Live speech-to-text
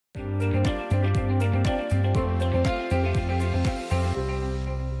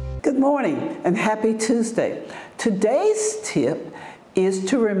morning and happy Tuesday. Today's tip is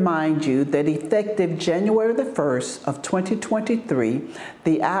to remind you that effective January the 1st of 2023,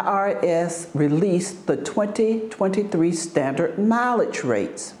 the IRS released the 2023 standard mileage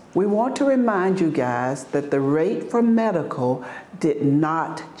rates. We want to remind you guys that the rate for medical did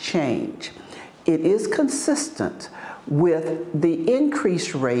not change. It is consistent with the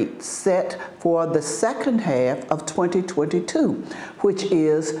increased rate set for the second half of 2022, which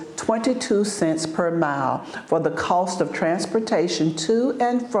is 22 cents per mile for the cost of transportation to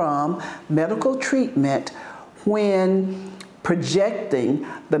and from medical treatment when projecting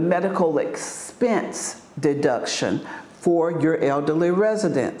the medical expense deduction for your elderly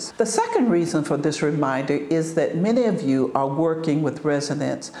residents. The second reason for this reminder is that many of you are working with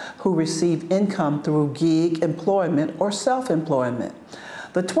residents who receive income through gig employment or self-employment.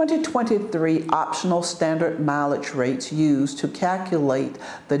 The 2023 optional standard mileage rates used to calculate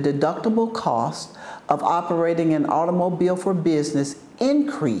the deductible cost of operating an automobile for business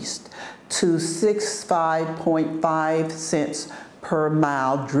increased to 65.5 cents per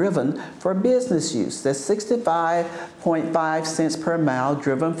mile driven for business use. That's 65.5 cents per mile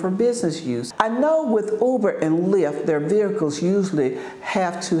driven for business use. I know with Uber and Lyft, their vehicles usually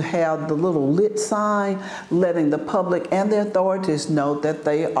have to have the little lit sign letting the public and the authorities know that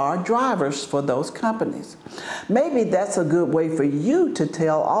they are drivers for those companies. Maybe that's a good way for you to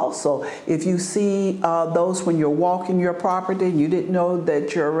tell also. If you see those when you're walking your property and you didn't know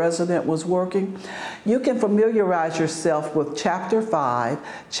that your resident was working, you can familiarize yourself with Chapter 5,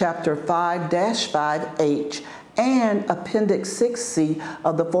 Chapter 5-5H, and Appendix 6C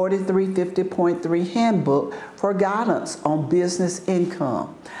of the 4350.3 Handbook for guidance on business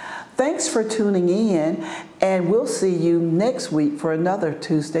income. Thanks for tuning in, and we'll see you next week for another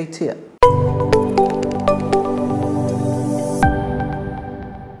Tuesday tip.